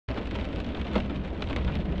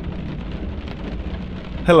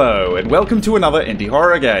Hello, and welcome to another indie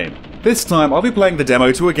horror game. This time I'll be playing the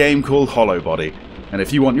demo to a game called HOLLOWBODY. And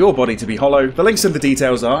if you want your body to be hollow, the links and the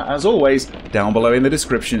details are, as always, down below in the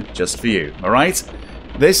description just for you, alright?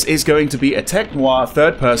 This is going to be a Tech-Noir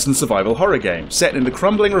third-person survival horror game set in the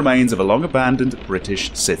crumbling remains of a long-abandoned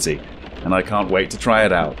British city. And I can't wait to try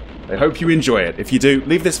it out. I hope you enjoy it. If you do,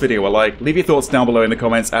 leave this video a like, leave your thoughts down below in the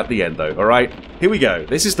comments at the end though, alright? Here we go.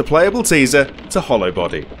 This is the playable teaser to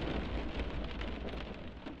HOLLOWBODY.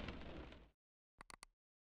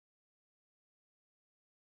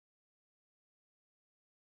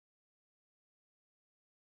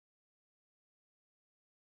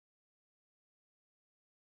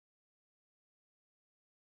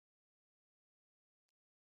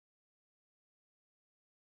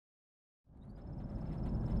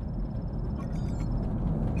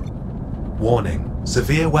 Warning.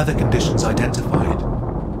 Severe weather conditions identified.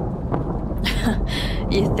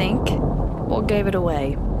 You think? What gave it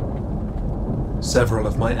away? Several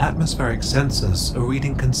of my atmospheric sensors are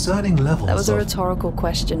reading concerning levels That was a of... rhetorical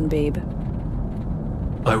question, Beeb.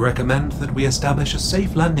 I recommend that we establish a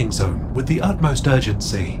safe landing zone with the utmost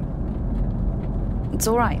urgency. It's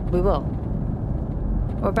alright, we will.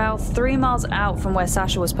 We're about 3 miles out from where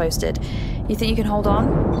Sasha was posted. You think you can hold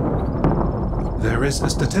on? There is a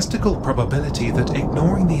statistical probability that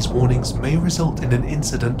ignoring these warnings may result in an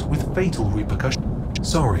incident with fatal repercussions.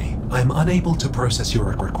 Sorry, I am unable to process your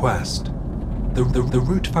request. The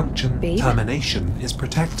root function Beeb? termination is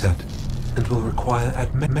protected and will require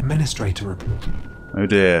administrator approval. Oh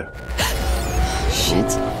dear.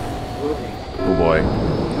 Shit. Oh boy.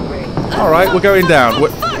 Alright, we're going down.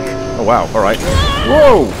 Oh wow, alright.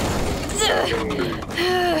 Whoa!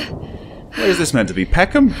 Where is this meant to be?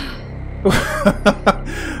 Peckham?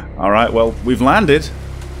 Alright, well, we've landed.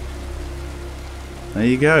 There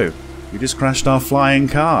you go. We just crashed our flying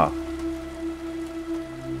car.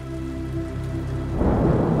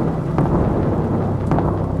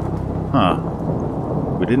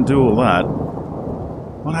 Huh. We didn't do all that.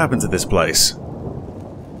 What happened to this place?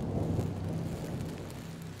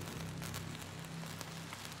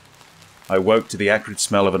 I woke to the acrid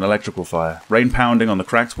smell of an electrical fire, rain pounding on the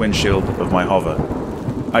cracked windshield of my hover.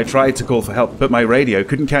 I tried to call for help, but my radio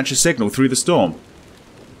couldn't catch a signal through the storm.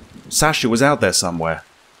 Sasha was out there somewhere.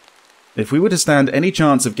 If we were to stand any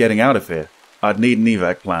chance of getting out of here, I'd need an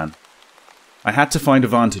evac plan. I had to find a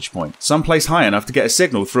vantage point, someplace high enough to get a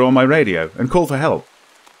signal through on my radio, and call for help.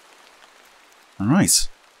 Alright.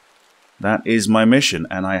 That is my mission,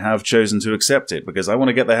 and I have chosen to accept it, because I want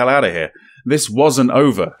to get the hell out of here. This wasn't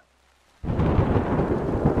over.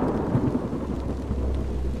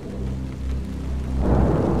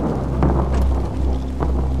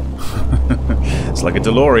 It's like a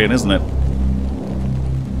DeLorean, isn't it?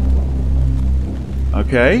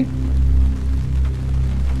 Okay.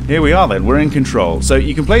 Here we are then, we're in control. So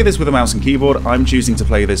you can play this with a mouse and keyboard. I'm choosing to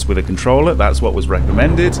play this with a controller. That's what was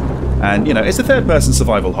recommended. And, you know, it's a third-person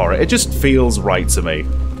survival horror. It just feels right to me.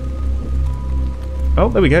 Oh,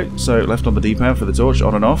 there we go. So left on the D-pad for the torch,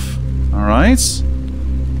 on and off. Alright.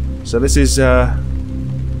 So this is,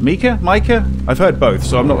 Mika? I've heard both,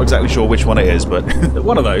 so I'm not exactly sure which one it is, but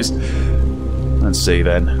one of those. Let's see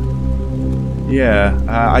then. Yeah,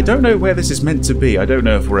 I don't know where this is meant to be. I don't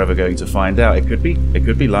know if we're ever going to find out. It could be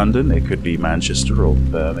London, it could be Manchester or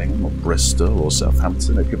Birmingham or Bristol or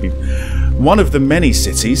Southampton. It could be one of the many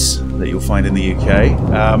cities that you'll find in the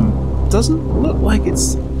UK. Doesn't look like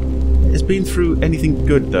it's been through anything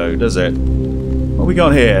good though, does it? What we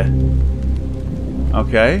got here?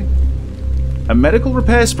 Okay. A medical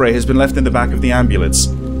repair spray has been left in the back of the ambulance.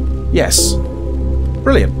 Yes.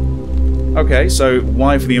 Brilliant. Okay, so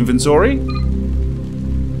Y for the inventory.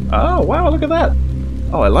 Oh wow, look at that.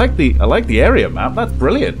 Oh, I like the area map. That's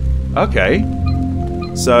brilliant. Okay.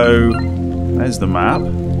 So there's the map.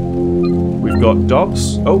 We've got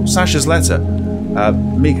dogs. Oh, Sasha's letter.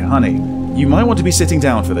 Mika, honey, you might want to be sitting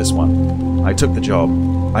down for this one. I took the job.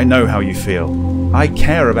 I know how you feel. I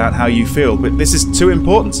care about how you feel, but this is too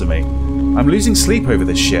important to me. I'm losing sleep over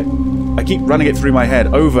this shit. I keep running it through my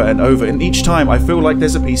head over and over, and each time I feel like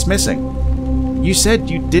there's a piece missing. You said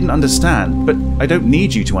you didn't understand, but I don't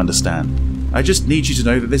need you to understand. I just need you to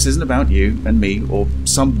know that this isn't about you and me or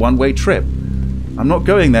some one-way trip. I'm not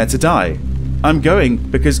going there to die. I'm going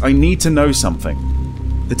because I need to know something.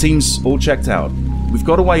 The team's all checked out. We've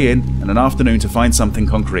got a way in and an afternoon to find something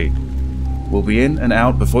concrete. We'll be in and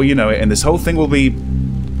out before you know it, and this whole thing will be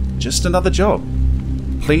just another job.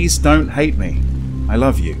 Please don't hate me. I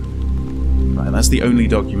love you. Right, that's the only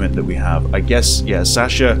document that we have. I guess, yeah,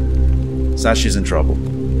 Sasha's in trouble.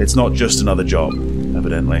 It's not just another job,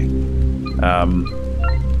 evidently.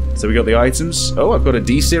 So we got the items. Oh, I've got a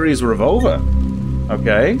D-series revolver.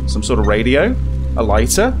 Okay, some sort of radio, a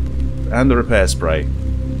lighter, and the repair spray.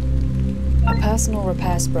 A personal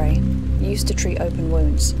repair spray, used to treat open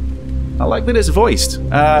wounds. I like that it's voiced.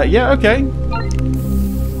 Yeah, okay.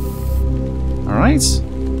 Alright.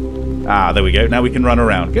 Ah, there we go. Now we can run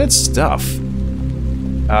around. Good stuff.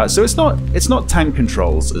 So it's not tank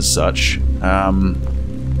controls as such. Kind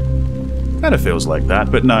of feels like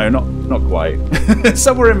that, but no, not quite.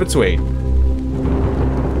 Somewhere in between.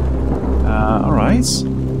 Alright.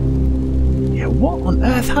 Yeah, what on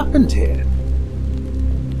earth happened here?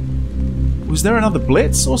 Was there another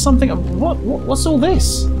blitz or something? What's all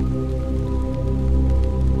this?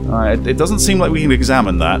 It doesn't seem like we can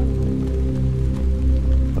examine that.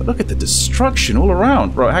 But look at the destruction all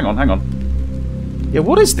around. Right, hang on. Yeah,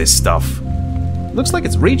 what is this stuff? Looks like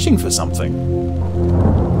it's reaching for something.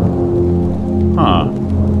 Huh.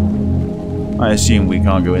 I assume we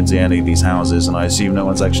can't go into any of these houses, and I assume no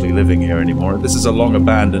one's actually living here anymore. This is a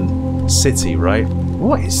long-abandoned city, right?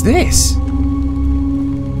 What is this?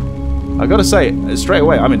 I gotta say, straight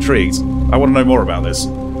away, I'm intrigued. I want to know more about this. I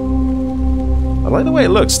like the way it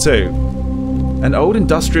looks, too. An old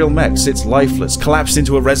industrial mech sits lifeless, collapsed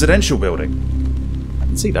into a residential building. I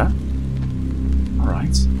can see that.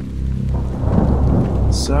 Alright.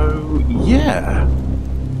 So, yeah.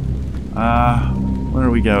 Where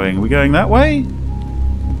are we going? Are we going that way?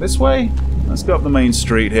 This way? Let's go up the main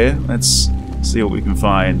street here. Let's see what we can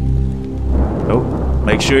find. Oh,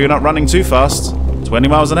 make sure you're not running too fast. 20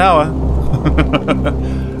 miles an hour.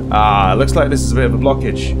 Looks like this is a bit of a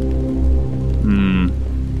blockage.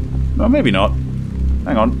 Well, maybe not.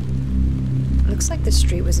 Hang on. Looks like the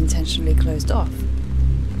street was intentionally closed off.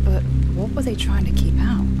 But what were they trying to keep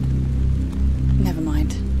out? Never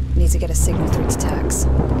mind. Need to get a signal through to tax.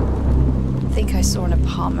 I think I saw an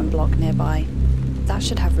apartment block nearby. That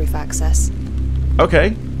should have roof access.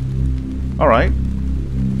 Okay. Alright.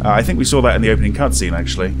 I think we saw that in the opening cutscene,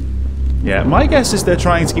 actually. Yeah, my guess is they're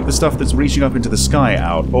trying to keep the stuff that's reaching up into the sky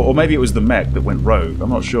out. Or maybe it was the mech that went rogue. I'm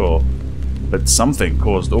not sure. But something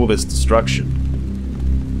caused all this destruction.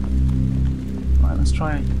 Right, let's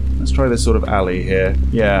try this sort of alley here.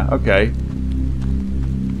 Yeah, okay.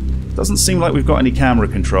 Doesn't seem like we've got any camera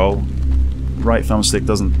control. Right thumbstick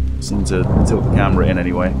doesn't seem to tilt the camera in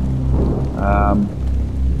anyway.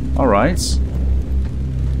 Alright.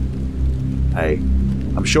 Hey,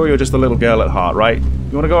 I'm sure you're just a little girl at heart, right?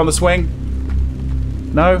 You want to go on the swing?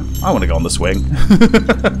 No? I want to go on the swing.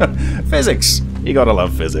 Physics! You gotta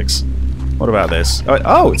love physics. What about this?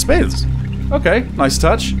 Oh, it spins! Okay, nice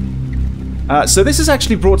touch. So this is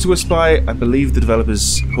actually brought to us by, I believe, the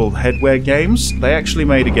developers called Headwear Games. They actually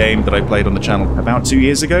made a game that I played on the channel about 2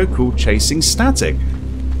 years ago called Chasing Static.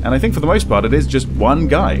 And I think for the most part it is just one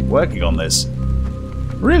guy working on this.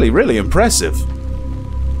 Really, really impressive.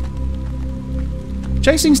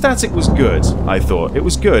 Chasing Static was good, I thought. It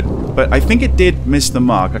was good, but I think it did miss the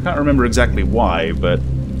mark. I can't remember exactly why, but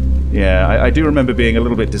yeah, I do remember being a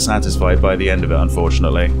little bit dissatisfied by the end of it,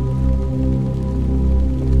 unfortunately.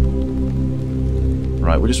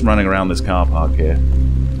 Right, we're just running around this car park here.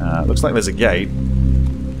 Looks like there's a gate.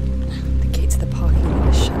 The gate to the parking lot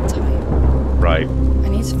is shut tight. Right. I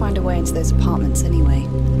need to find a way into those apartments anyway.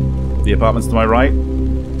 The apartments to my right?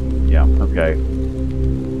 Yeah, okay.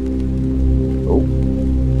 Oh.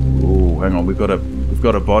 Oh, hang on, we've got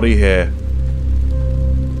a body here.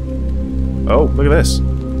 Oh, look at this.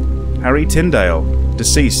 Harry Tyndale,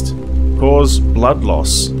 deceased. Cause blood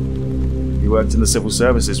loss. He worked in the civil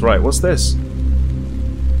services. Right, what's this?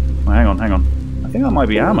 Oh, hang on. I think that might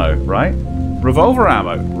be ammo, right? Revolver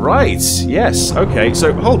ammo. Right, yes. Okay,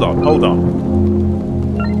 so hold on.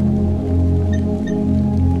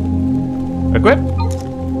 Equip.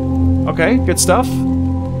 Okay, good stuff.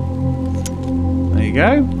 There you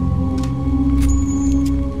go.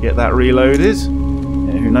 Get that reloaded.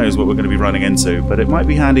 Yeah, who knows what we're going to be running into, but it might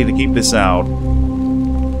be handy to keep this out.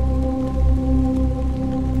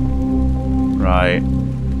 Right.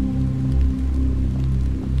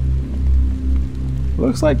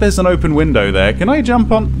 Looks like there's an open window there. Can I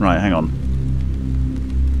jump on? Right, hang on.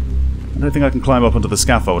 I don't think I can climb up onto the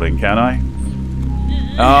scaffolding, can I?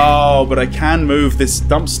 Oh, but I can move this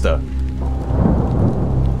dumpster.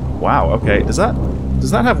 Wow, okay. Does that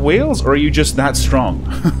have wheels, or are you just that strong?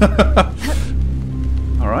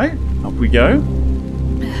 Alright, up we go.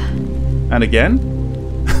 And again.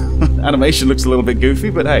 Animation looks a little bit goofy,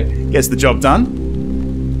 but hey, gets the job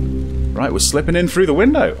done. Right, we're slipping in through the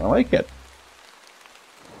window. I like it.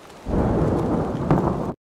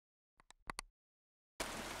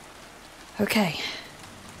 Okay.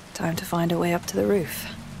 Time to find a way up to the roof.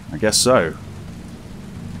 I guess so.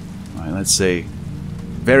 Right, let's see.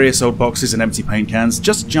 Various old boxes and empty paint cans.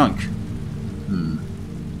 Just junk. Who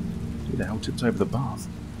the hell tipped over the bath?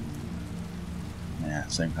 Yeah,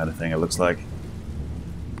 same kind of thing it looks like.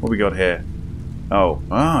 What we got here? Oh,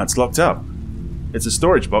 it's locked up. It's a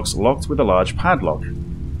storage box locked with a large padlock.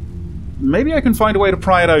 Maybe I can find a way to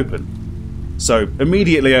pry it open. So,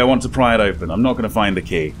 immediately I want to pry it open. I'm not going to find the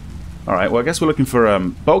key. Alright, well I guess we're looking for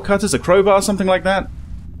bolt cutters, a crowbar, something like that.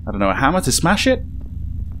 I don't know, a hammer to smash it?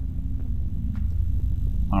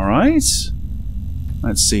 Alright.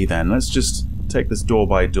 Let's see then. Let's just take this door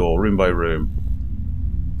by door, room by room.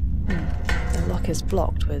 The lock is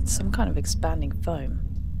blocked with some kind of expanding foam.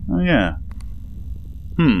 Oh yeah.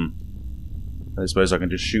 I suppose I can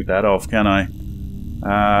just shoot that off, can I?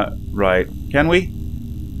 Right. Can we?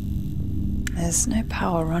 There's no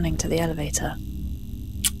power running to the elevator.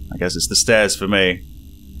 I guess it's the stairs for me.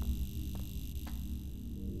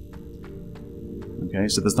 Okay,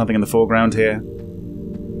 so there's nothing in the foreground here.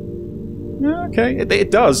 Yeah, okay,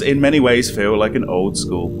 it does in many ways feel like an old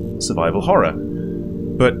school survival horror.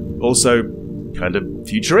 But also kind of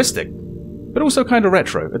futuristic. But also kind of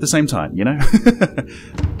retro at the same time, you know?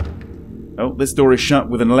 Oh, this door is shut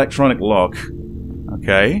with an electronic lock.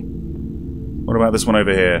 Okay. What about this one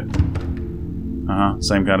over here?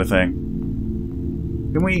 Same kind of thing.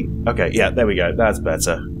 Can we... Okay, yeah, there we go. That's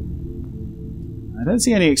better. I don't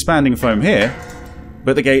see any expanding foam here,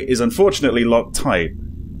 but the gate is unfortunately locked tight.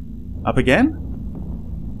 Up again?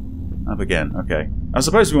 Up again, okay. I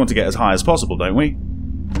suppose we want to get as high as possible, don't we?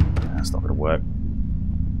 That's not going to work.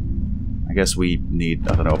 I guess we need,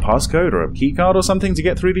 I don't know, a passcode or a keycard or something to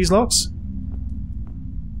get through these locks?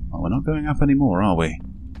 Oh, we're not going up anymore, are we?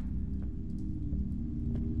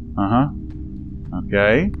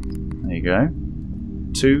 Okay. There you go.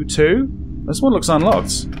 2, 2. This one looks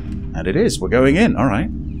unlocked. And it is. We're going in. Alright.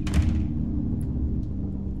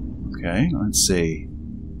 Okay, let's see.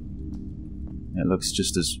 It looks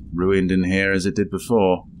just as ruined in here as it did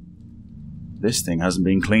before. This thing hasn't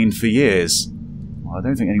been cleaned for years. Well, I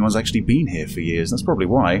don't think anyone's actually been here for years. That's probably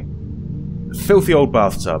why. A filthy old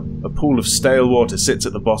bathtub. A pool of stale water sits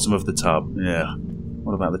at the bottom of the tub. Yeah.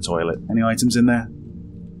 What about the toilet? Any items in there?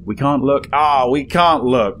 We can't look. We can't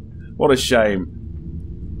look. What a shame.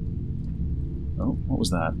 Oh, what was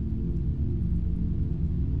that?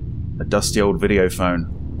 A dusty old video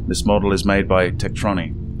phone. This model is made by Tech-Noir.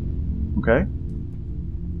 Okay.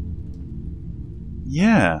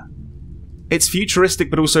 Yeah. It's futuristic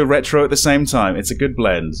but also retro at the same time. It's a good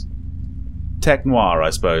blend. Tech-Noir, I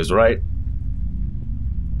suppose, right?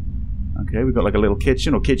 Okay, we've got like a little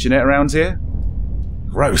kitchen or kitchenette around here.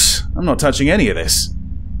 Gross. I'm not touching any of this.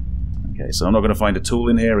 Okay, so I'm not going to find a tool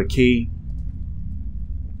in here, a key.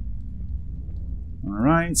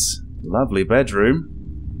 Alright. Lovely bedroom.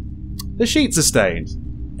 The sheets are stained.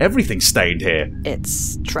 Everything's stained here.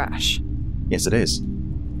 It's trash. Yes, it is.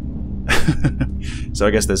 So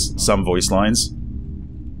I guess there's some voice lines.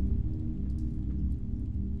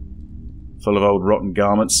 Full of old rotten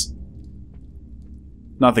garments.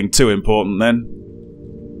 Nothing too important then.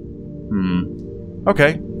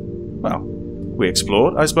 Okay. Well, we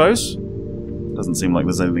explored, I suppose. Doesn't seem like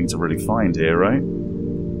there's anything to really find here, right?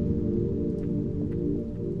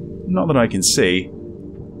 Not that I can see.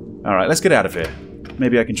 Alright, let's get out of here.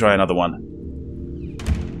 Maybe I can try another one.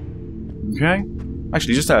 Okay.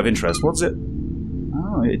 Actually, just out of interest, what's it?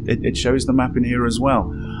 Oh, it shows the map in here as well.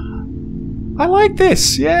 I like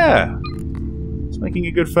this, yeah. It's making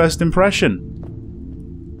a good first impression.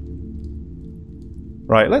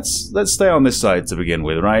 Right, let's stay on this side to begin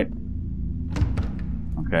with, right?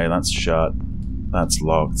 Okay, that's shut. That's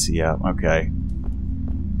locked, yeah, okay.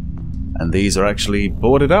 And these are actually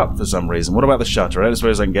boarded up for some reason. What about the shutter? I don't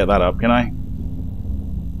suppose I can get that up, can I?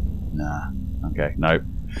 Nah. Okay, nope.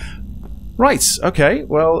 Right, okay,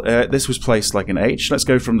 well, this was placed like an H. Let's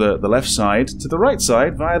go from the left side to the right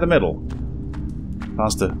side via the middle.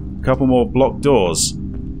 Past a couple more blocked doors.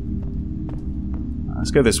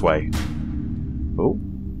 Let's go this way. Oh,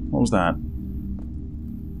 what was that?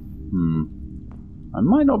 I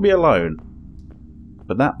might not be alone.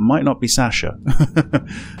 But that might not be Sasha.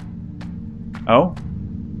 Oh.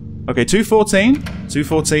 Okay, 214.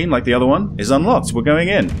 214, like the other one, is unlocked. We're going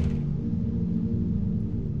in.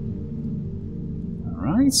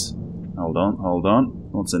 Alright. Hold on, hold on.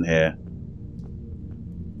 What's in here?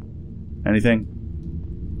 Anything?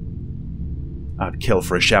 I'd kill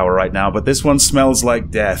for a shower right now, but this one smells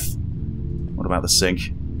like death. What about the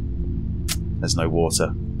sink? There's no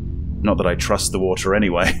water. Not that I trust the water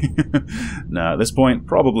anyway. No, at this point,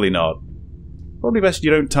 probably not. Probably best you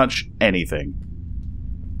don't touch anything.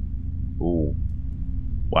 Ooh.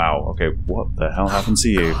 Wow, okay, what the hell happened to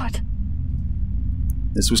you? God.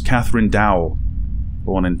 This was Catherine Dowell,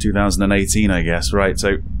 born in 2018, I guess. Right,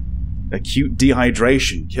 so acute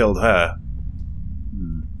dehydration killed her.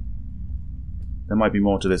 There might be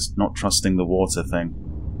more to this not trusting the water thing.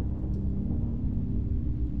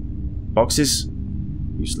 Boxes?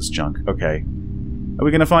 Useless junk. Okay. Are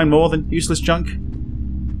we going to find more than useless junk?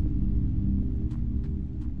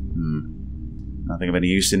 Nothing of any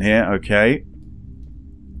use in here. Okay.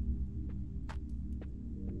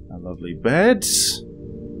 A lovely bed.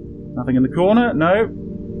 Nothing in the corner? No.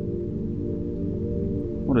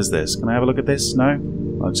 What is this? Can I have a look at this? No?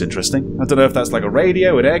 Looks interesting. I don't know if that's like a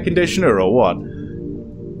radio, an air conditioner, or what.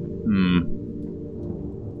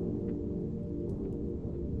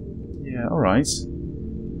 Yeah, alright.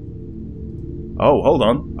 Oh, hold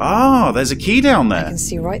on. Ah, there's a key down there. I can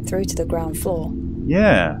see right through to the ground floor.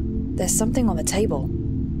 Yeah. There's something on the table.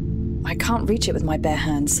 I can't reach it with my bare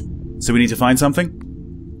hands. So we need to find something?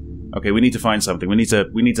 Okay, we need to find something. We need to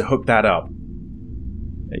hook that up.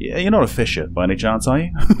 You're not a fisher, by any chance, are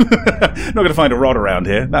you? Not going to find a rod around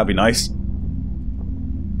here. That'd be nice.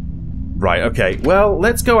 Right, okay. Well,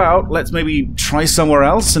 let's go out. Let's maybe try somewhere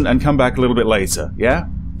else and come back a little bit later, yeah?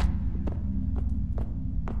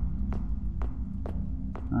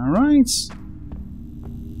 Alright.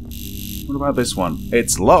 What about this one?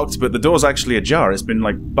 It's locked, but the door's actually ajar. It's been,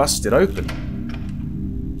 like, busted open.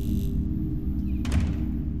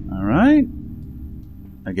 Alright.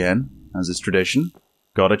 Again, as is tradition.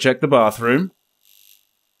 Gotta check the bathroom.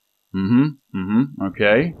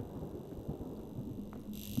 Okay.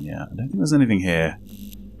 Yeah, I don't think there's anything here.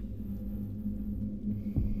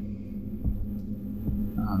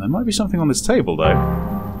 Oh, there might be something on this table, though.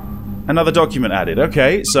 Another document added.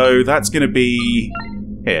 Okay, so that's gonna be...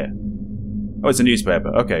 here. Oh, it's a newspaper.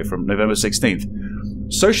 Okay, from November 16th.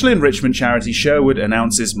 Social enrichment charity Sherwood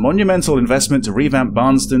announces monumental investment to revamp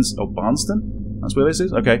Barnston's... oh, Barnston? That's where this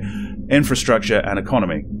is? Okay. Infrastructure and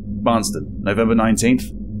economy. Barnston, November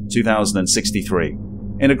 19th, 2063.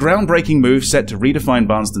 In a groundbreaking move set to redefine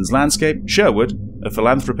Barnston's landscape, Sherwood, a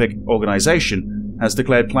philanthropic organization, has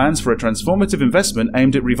declared plans for a transformative investment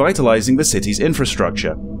aimed at revitalizing the city's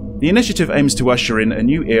infrastructure. The initiative aims to usher in a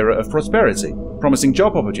new era of prosperity, promising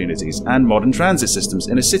job opportunities and modern transit systems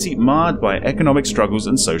in a city marred by economic struggles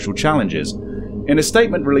and social challenges. In a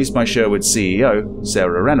statement released by Sherwood's CEO,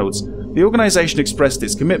 Sarah Reynolds, the organization expressed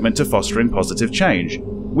its commitment to fostering positive change.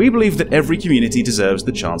 We believe that every community deserves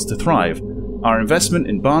the chance to thrive. Our investment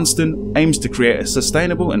in Barnston aims to create a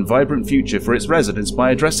sustainable and vibrant future for its residents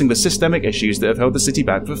by addressing the systemic issues that have held the city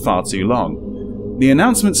back for far too long. The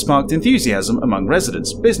announcement sparked enthusiasm among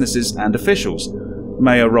residents, businesses, and officials.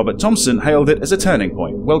 Mayor Robert Thompson hailed it as a turning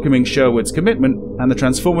point, welcoming Sherwood's commitment and the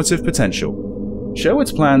transformative potential.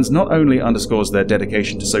 Sherwood's plans not only underscores their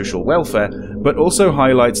dedication to social welfare, but also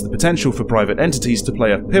highlights the potential for private entities to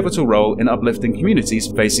play a pivotal role in uplifting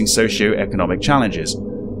communities facing socio-economic challenges.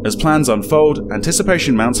 As plans unfold,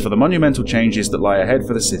 anticipation mounts for the monumental changes that lie ahead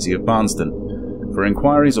for the city of Barnston. For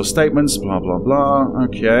inquiries or statements, blah blah blah,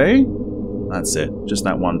 okay. That's it, just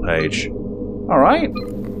that one page. Alright.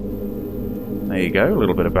 There you go, a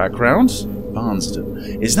little bit of background.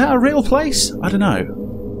 Barnston. Is that a real place? I don't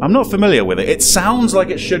know. I'm not familiar with it. It sounds like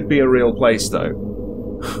it should be a real place, though.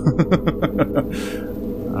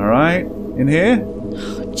 Alright, in here?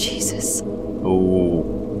 Oh, Jesus.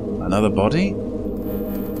 Oh, another body?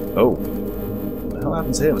 Oh. What the hell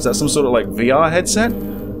happens here? Was that some sort of, like, VR headset?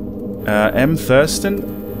 M. Thurston?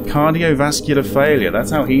 Cardiovascular failure.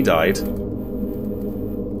 That's how he died.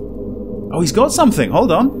 Oh, he's got something.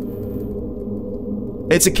 Hold on.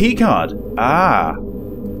 It's a key card. Ah.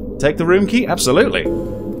 Take the room key? Absolutely.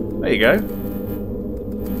 There you go.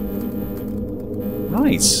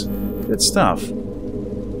 Right. Good stuff.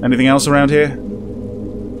 Anything else around here?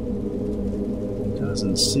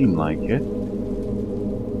 Doesn't seem like it.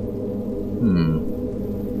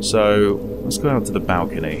 So, let's go out to the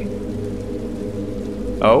balcony.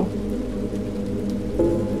 Oh.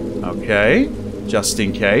 Okay. Just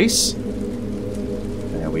in case.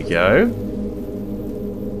 There we go.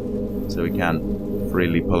 So we can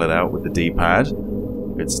freely pull it out with the D-pad.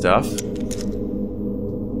 Good stuff.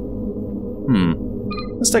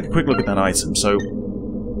 Let's take a quick look at that item. So,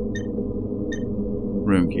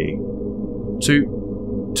 room key.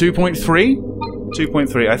 2.3?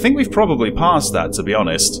 2.3. I think we've probably passed that, to be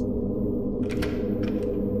honest.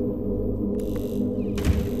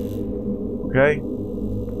 Okay.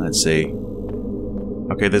 Let's see.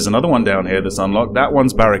 Okay, there's another one down here that's unlocked. That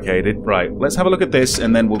one's barricaded. Right, let's have a look at this,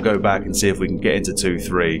 and then we'll go back and see if we can get into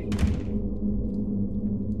 2.3.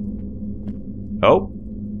 Oh.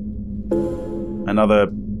 Another,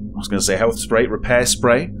 I was going to say health spray, repair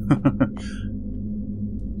spray.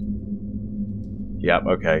 Yep,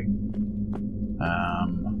 okay.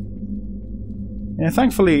 Yeah,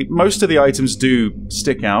 thankfully, most of the items do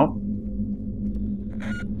stick out.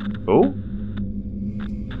 Oh.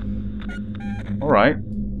 Alright.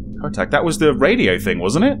 Contact. That was the radio thing,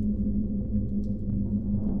 wasn't it?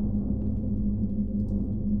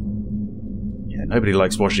 Yeah, nobody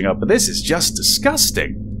likes washing up, but this is just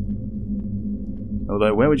disgusting.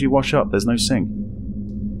 Although, where would you wash up? There's no sink.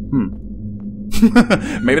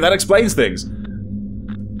 Maybe that explains things.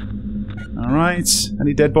 Alright.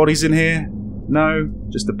 Any dead bodies in here? No.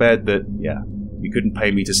 Just a bed that, yeah, you couldn't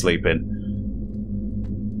pay me to sleep in.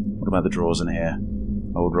 What about the drawers in here?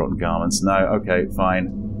 Old rotten garments. No. Okay,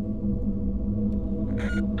 fine.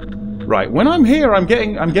 Right. When I'm here, I'm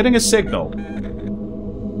getting a signal.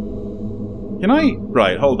 Can I...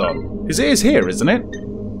 Right, hold on. Because it is here, isn't it?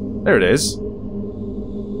 There it is.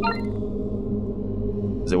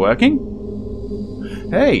 Is it working?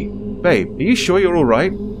 Hey, babe, are you sure you're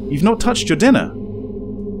alright? You've not touched your dinner.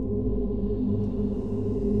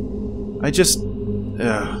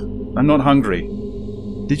 I'm not hungry.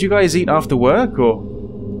 Did you guys eat after work, or...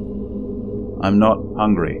 I'm not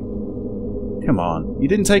hungry. Come on, you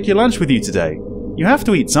didn't take your lunch with you today. You have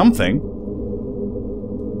to eat something.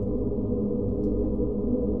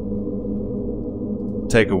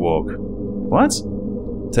 Take a walk. What?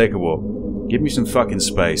 Take a walk. Give me some fucking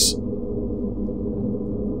space.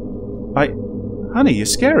 Honey, you're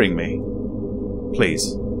scaring me.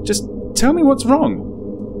 Please, just tell me what's wrong.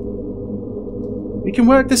 We can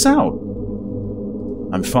work this out.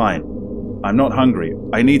 I'm fine. I'm not hungry.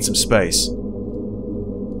 I need some space.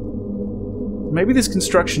 Maybe this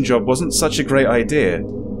construction job wasn't such a great idea.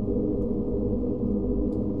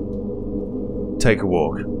 Take a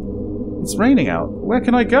walk. It's raining out. Where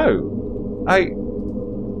can I go? I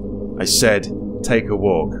said, take a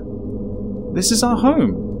walk. This is our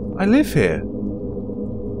home. I live here.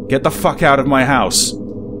 Get the fuck out of my house.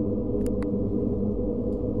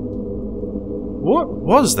 What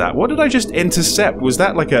was that? What did I just intercept? Was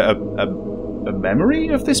that like a memory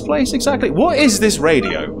of this place exactly? What is this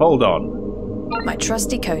radio? Hold on. My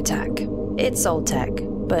trusty Kotak. It's old tech,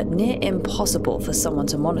 but near impossible for someone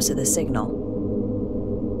to monitor the signal.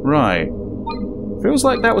 Right. Feels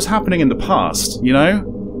like that was happening in the past, you know?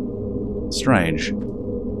 Strange.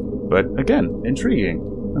 But again, intriguing.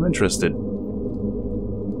 I'm interested.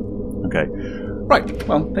 Okay. Right,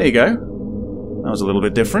 well, there you go. That was a little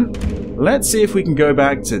bit different. Let's see if we can go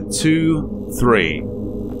back to 2, 3.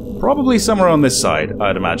 Probably somewhere on this side,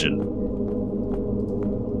 I'd imagine.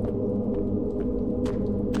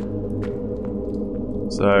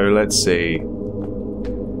 So, let's see.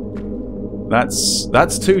 That's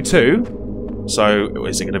 2, 2. So,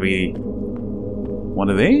 is it going to be one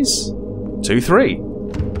of these? 2, 3.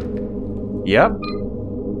 Yep.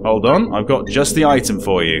 Hold on, I've got just the item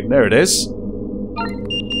for you. There it is.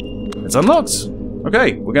 It's unlocked.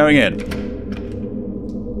 Okay, we're going in.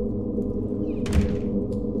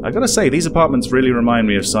 I gotta say, these apartments really remind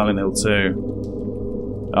me of Silent Hill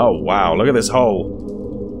 2. Oh wow, look at this hole.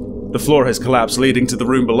 The floor has collapsed, leading to the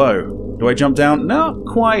room below. Do I jump down? Not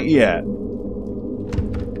quite yet.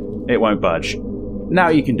 It won't budge. Now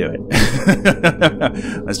you can do it.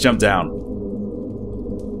 Let's jump down.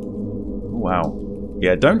 Wow.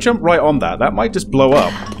 Yeah, don't jump right on that. That might just blow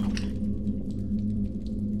up.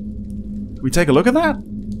 Can we take a look at that?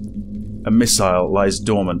 A missile lies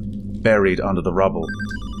dormant, buried under the rubble.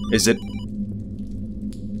 Is it...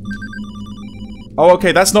 Oh,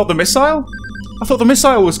 okay, that's not the missile? I thought the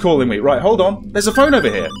missile was calling me. Right, hold on. There's a phone over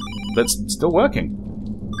here that's still working.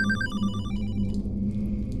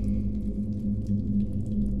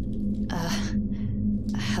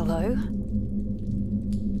 Hello?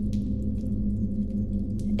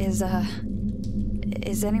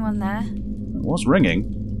 Is anyone there? It was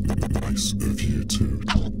ringing. Nice of you to...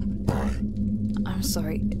 Bye. I'm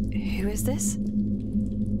sorry, who is this?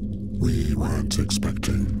 We weren't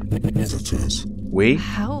expecting visitors. We?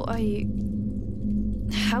 How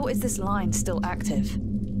is this line still active?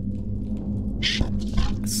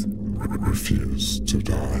 Shots refuse to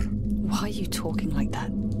die. Why are you talking like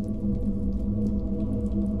that?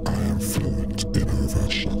 I am fluent in over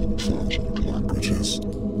 4 languages.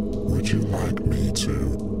 Would you like me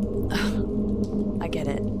to? I get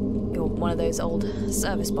it. You're one of those old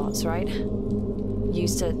service bots, right?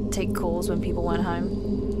 Used to take calls when people weren't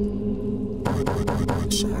home? I'm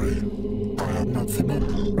sorry. I am not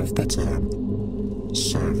familiar with the term.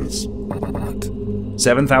 Service bot.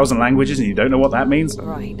 7,000 languages and you don't know what that means?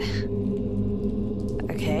 Right.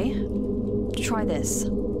 Okay. Try this.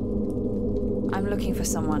 I'm looking for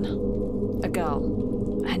someone. A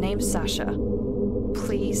girl. Her name's Sasha.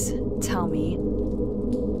 Please tell me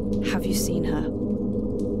Have you seen her?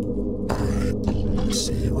 I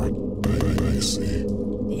see what I see.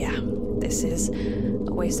 Yeah, this is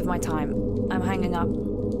a waste of my time. I'm hanging up.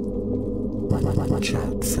 Watch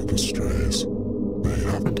out for the strays. They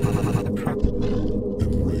haven't had a prep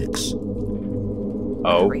in weeks.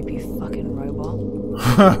 Oh. Creepy fucking robot.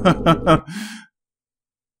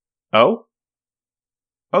 Oh?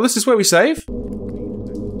 Oh, this is where we save?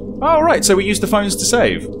 Oh, right, so we use the phones to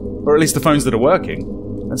save. Or at least the phones that are working.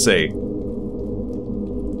 Let's see.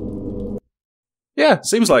 Yeah,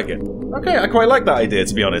 seems like it. Okay, I quite like that idea,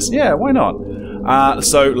 to be honest. Yeah, why not?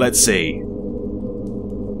 So, let's see.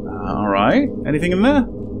 Alright, anything in there?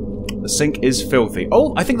 The sink is filthy.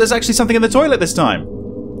 Oh, I think there's actually something in the toilet this time.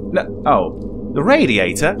 No, oh, the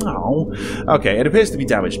radiator? Oh, okay, it appears to be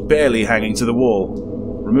damaged, barely hanging to the wall.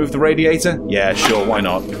 Remove the radiator? Yeah, sure, why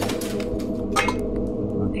not?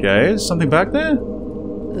 Okay, is something back there?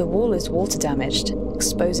 The wall is water damaged,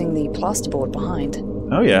 exposing the plasterboard behind.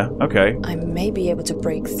 Oh yeah, okay. I may be able to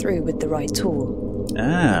break through with the right tool.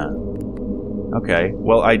 Ah. Okay,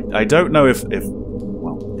 well, I don't know if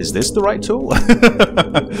well, is this the right tool?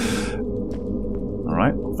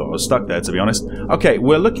 Alright, I thought I was stuck there, to be honest. Okay,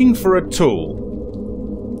 we're looking for a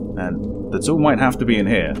tool. And the tool might have to be in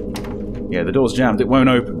here. Yeah, the door's jammed, it won't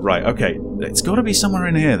open. Right, okay, it's got to be somewhere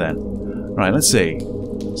in here then. Right, let's see.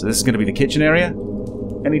 So this is going to be the kitchen area.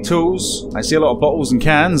 Any tools? I see a lot of bottles and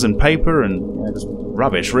cans and paper and just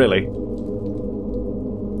rubbish, really.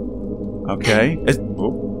 Okay.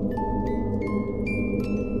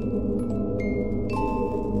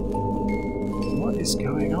 What is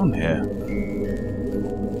going on here?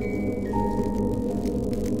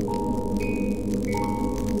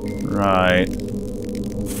 Right.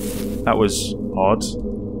 That was odd.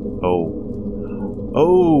 Oh.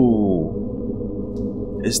 Oh!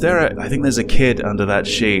 Is there a... I think there's a kid under that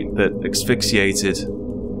sheet that asphyxiated.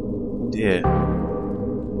 Dear.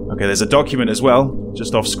 Okay, there's a document as well,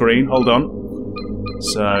 just off screen. Hold on.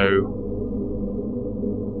 So...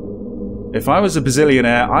 if I was a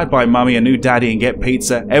bazillionaire, I'd buy Mummy a new daddy and get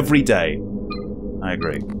pizza every day. I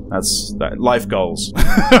agree. That's... life goals.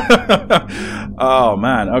 Oh,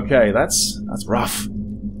 man. Okay, that's rough.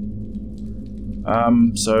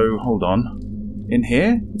 So, hold on. In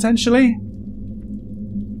here, potentially?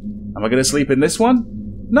 Am I going to sleep in this one?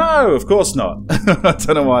 No, of course not. I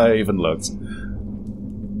don't know why I even looked.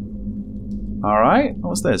 Alright,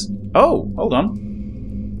 what's this? Oh, hold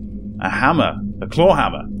on. A hammer. A claw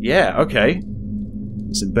hammer. Yeah, okay.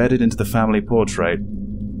 It's embedded into the family portrait.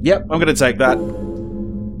 Yep, I'm going to take that.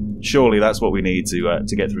 Surely that's what we need to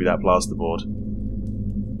get through that plasterboard.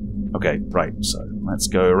 Okay, right, so let's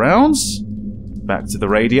go around. Back to the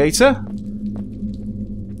radiator.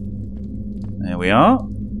 There we are.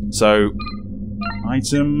 So,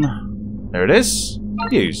 item... there it is.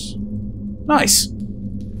 Use. Nice.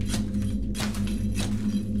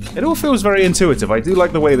 It all feels very intuitive. I do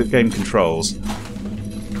like the way the game controls.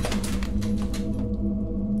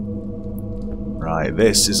 Right,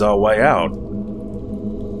 this is our way out.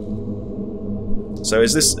 So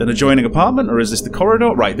is this an adjoining apartment, or is this the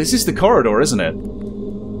corridor? Right, this is the corridor, isn't it?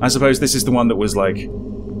 I suppose this is the one that was like...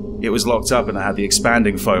 it was locked up and it had the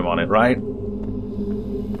expanding foam on it, right?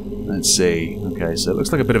 Let's see. Okay, so it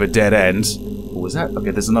looks like a bit of a dead end. What was that?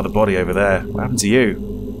 Okay, there's another body over there. What happened to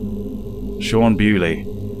you? Sean Bewley.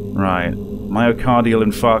 Right. Myocardial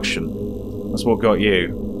infarction. That's what got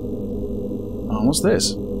you. Oh, what's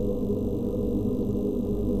this?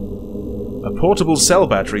 A portable cell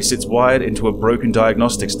battery sits wired into a broken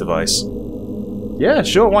diagnostics device. Yeah,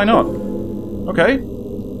 sure, why not? Okay.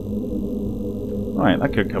 Right,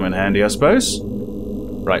 that could come in handy, I suppose.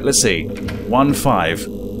 Right, let's see.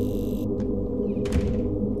 1-5.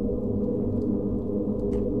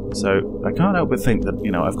 So, I can't help but think that,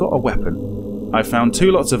 you know, I've got a weapon. I've found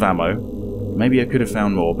 2 lots of ammo. Maybe I could have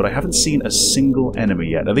found more, but I haven't seen a single enemy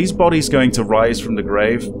yet. Are these bodies going to rise from the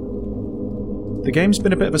grave? The game's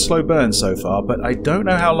been a bit of a slow burn so far, but I don't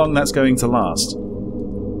know how long that's going to last.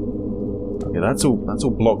 Okay, that's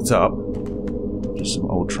all blocked up. Just some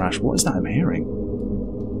old trash. What is that I'm hearing?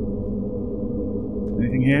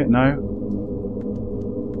 Anything here? No?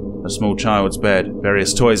 A small child's bed.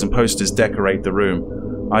 Various toys and posters decorate the room.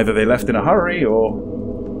 Either they left in a hurry, or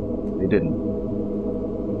they didn't.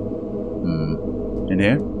 In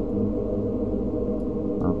here?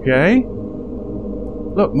 Okay.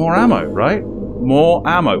 Look, more ammo, right? More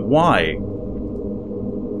ammo. Why?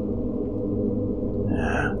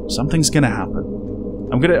 Something's gonna happen.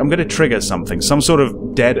 I'm gonna trigger something. Some sort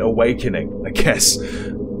of dead awakening, I guess.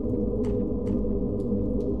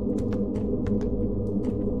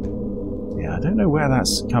 Yeah, don't know where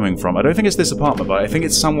that's coming from. I don't think it's this apartment, but I think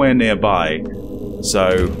it's somewhere nearby.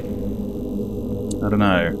 So, I don't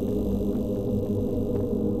know.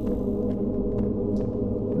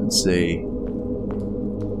 Let's see.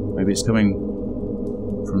 Maybe it's coming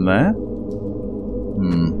from there?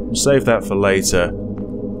 We'll save that for later.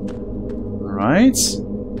 Alright.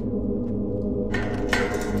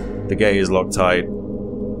 The gate is locked tight.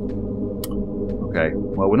 Okay,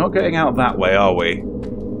 well, we're not getting out that way, are we?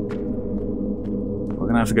 We're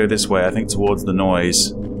gonna have to go this way, I think, towards the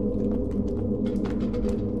noise.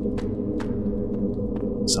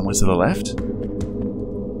 Somewhere to the left?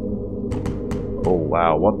 Oh,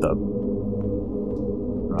 wow, what the...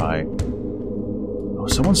 Right. Oh,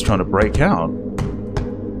 someone's trying to break out.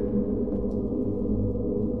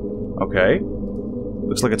 Okay.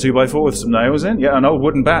 Looks like a 2x4 with some nails in. Yeah, an old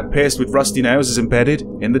wooden bat pierced with rusty nails is embedded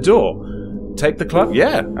in the door. Take the club?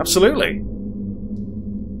 Yeah, absolutely.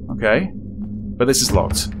 Okay. But this is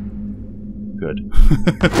locked. Good.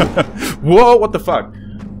 Whoa, what the fuck?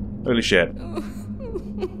 Holy shit.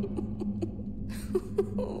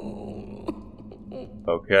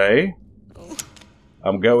 Okay.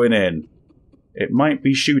 I'm going in. It might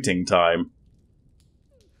be shooting time.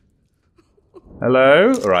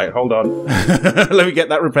 Hello? Alright, hold on. Let me get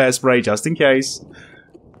that repair spray just in case.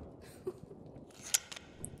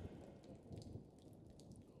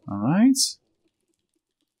 Alright.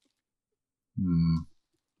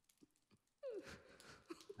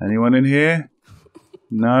 Anyone in here?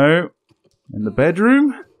 No? In the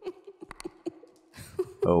bedroom?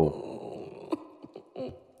 Oh.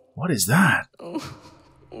 What is that?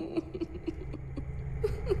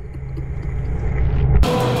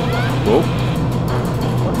 Whoa.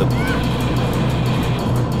 What the...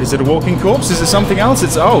 Is it a walking corpse? Is it something else?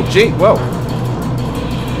 It's... Oh, gee, whoa.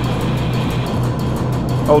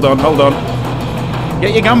 Hold on, hold on.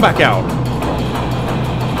 Get your gun back out.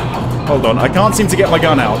 Hold on, I can't seem to get my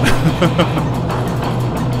gun out.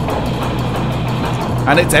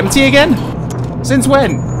 And it's empty again? Since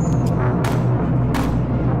when?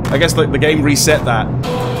 I guess the game reset that.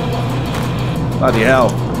 Bloody hell.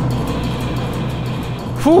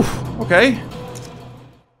 Whew, okay.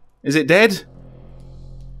 Is it dead?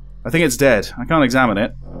 I think it's dead. I can't examine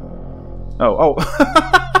it. Oh.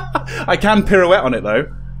 I can pirouette on it though.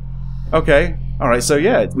 Okay. Alright, so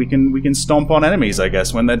yeah, we can stomp on enemies, I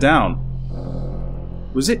guess, when they're down.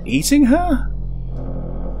 Was it eating her?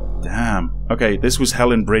 Damn. Okay, this was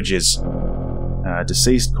Helen Bridges.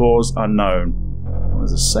 Deceased cause unknown. Oh,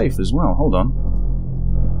 there's a safe as well. Hold on.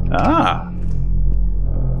 Ah.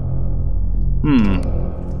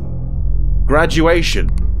 Graduation.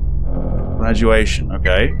 Graduation,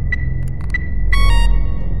 okay.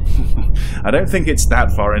 I don't think it's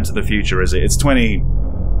that far into the future, is it? It's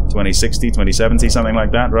 2060, 2070, something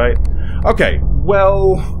like that, right? Okay,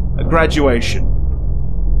 well, graduation.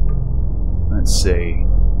 Let's see.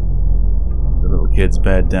 The little kid's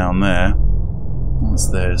bed down there. What's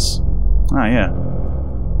this? Ah, yeah.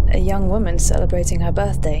 A young woman celebrating her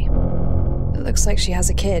birthday. It looks like she has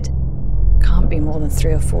a kid. Can't be more than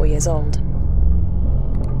 3 or 4 years old.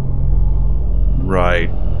 Right.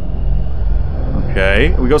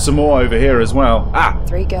 Okay. We got some more over here as well. Ah!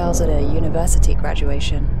 3 girls at a university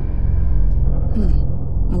graduation.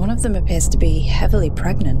 One of them appears to be heavily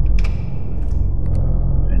pregnant.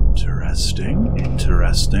 Interesting.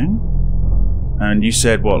 Interesting. And you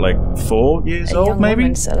said, what, like 4 years old, maybe? A young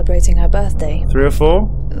woman celebrating her birthday. 3 or 4?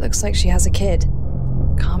 It looks like she has a kid.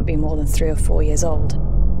 Can't be more than 3 or 4 years old.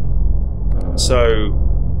 So,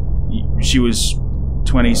 she was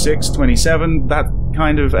 26, 27, that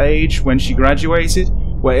kind of age when she graduated?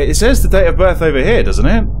 Well, it says the date of birth over here, doesn't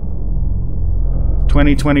it?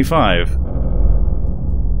 2025.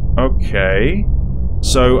 Okay.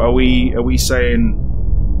 So, are we saying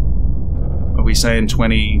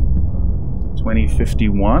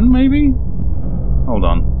 2051, maybe? Hold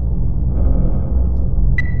on.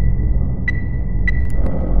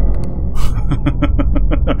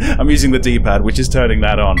 I'm using the D-pad, which is turning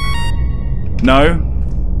that on. No?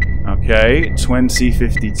 Okay,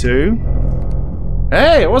 2052.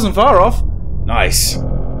 Hey, it wasn't far off. Nice.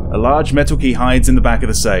 A large metal key hides in the back of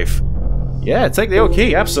the safe. Yeah, take the old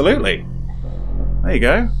key, absolutely. There you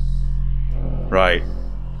go. Right.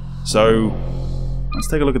 So, let's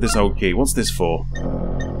take a look at this old key. What's this for?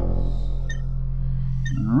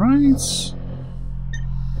 Alright.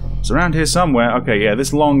 It's around here somewhere. Okay, yeah,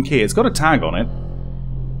 this long key. It's got a tag on it.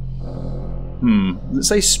 Does it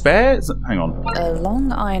say spare? Hang on. A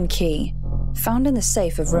long iron key, found in the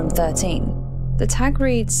safe of room 13. The tag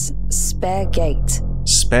reads, spare gate.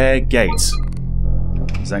 Spare gate.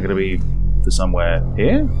 Is that going to be for somewhere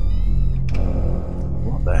here?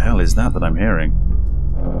 What the hell is that I'm hearing?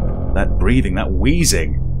 That breathing, that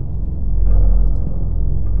wheezing.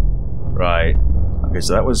 Right. Okay,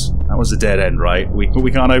 so that was a dead end, right?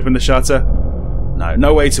 We can't open the shutter? No,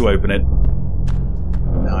 no way to open it.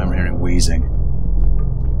 Now I'm hearing wheezing.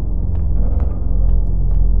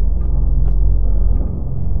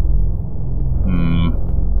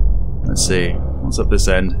 Let's see. What's up this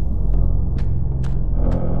end?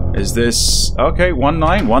 Is this... Okay,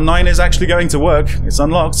 1-9. 1-9 is actually going to work. It's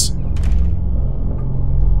unlocked.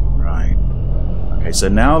 Right. Okay, so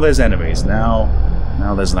now there's enemies. Now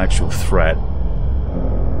there's an actual threat.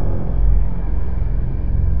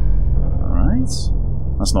 Alright.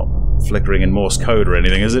 That's not flickering in Morse code or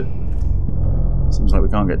anything, is it? Seems like we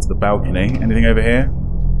can't get to the balcony. Anything over here?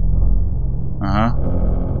 Uh-huh.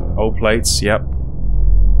 Old plates, yep.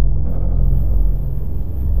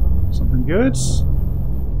 Something good?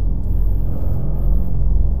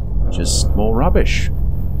 Just more rubbish.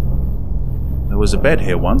 There was a bed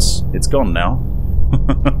here once. It's gone now.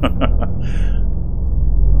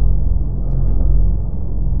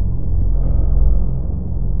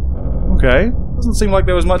 Okay. Doesn't seem like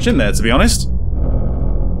there was much in there, to be honest.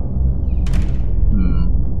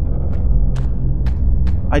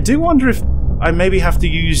 I do wonder if I maybe have to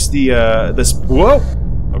use the, whoa!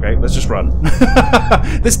 Okay, let's just run.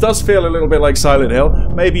 This does feel a little bit like Silent Hill.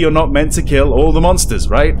 Maybe you're not meant to kill all the monsters,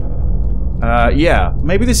 right? Yeah.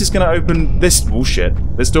 Maybe this is gonna open this... Oh, shit.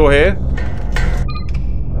 This door here?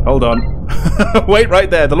 Hold on. Wait right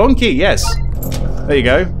there. The long key, yes. There you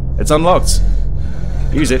go. It's unlocked.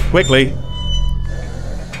 Use it, quickly.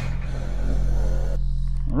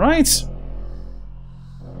 Right.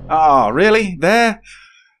 Ah, really? There?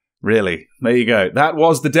 Really? There you go. That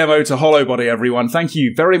was the demo to HOLLOWBODY, everyone. Thank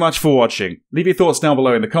you very much for watching. Leave your thoughts down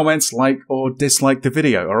below in the comments, like or dislike the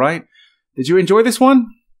video, alright? Did you enjoy this one?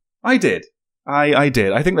 I did. I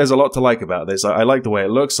did. I think there's a lot to like about this. I like the way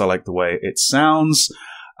it looks. I like the way it sounds.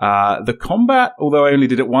 The combat, although I only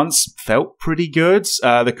did it once, felt pretty good.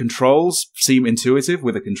 The controls seem intuitive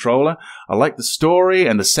with a controller. I like the story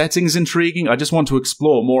and the setting's intriguing. I just want to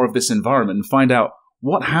explore more of this environment and find out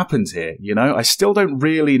what happens here, you know? I still don't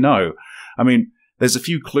really know. I mean, there's a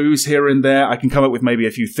few clues here and there. I can come up with maybe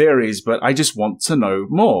a few theories, but I just want to know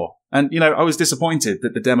more. And, you know, I was disappointed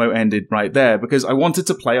that the demo ended right there because I wanted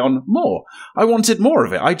to play on more. I wanted more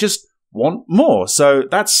of it. I just want more. So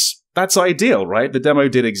that's ideal, right? The demo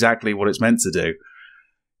did exactly what it's meant to do.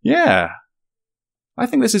 Yeah. I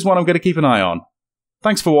think this is one I'm going to keep an eye on.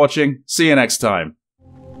 Thanks for watching. See you next time.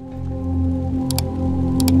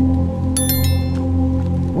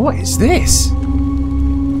 What is this?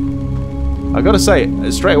 I gotta say,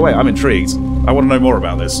 straight away, I'm intrigued. I want to know more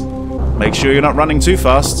about this. Make sure you're not running too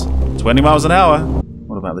fast. 20 miles an hour.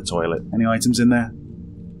 What about the toilet? Any items in there?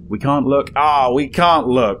 We can't look. Ah, we can't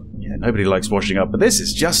look. Yeah, nobody likes washing up, but this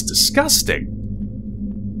is just disgusting.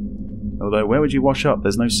 Although, where would you wash up?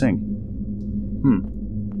 There's no sink.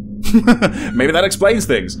 Maybe that explains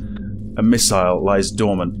things. A missile lies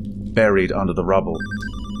dormant, buried under the rubble.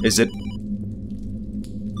 Is it...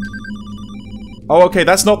 Oh, okay,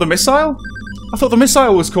 that's not the missile? I thought the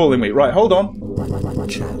missile was calling me. Right, hold on.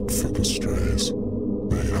 Watch out for the strays.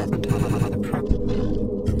 They haven't had a problem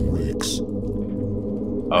in weeks.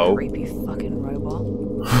 Oh. Creepy fucking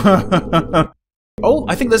robot. Oh,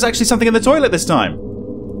 I think there's actually something in the toilet this time.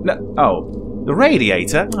 No, oh, the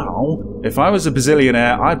radiator? Oh. If I was a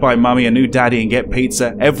bazillionaire, I'd buy Mummy a new daddy and get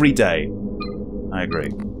pizza every day. I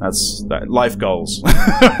agree. That's life goals.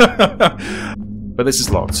 But this is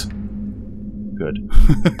locked. Good.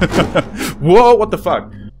 Whoa, what the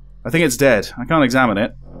fuck? I think it's dead. I can't examine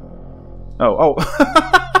it. Oh.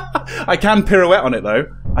 I can pirouette on it, though.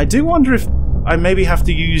 I do wonder if I maybe have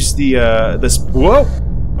to use the, this... Whoa!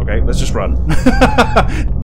 Okay, let's just run.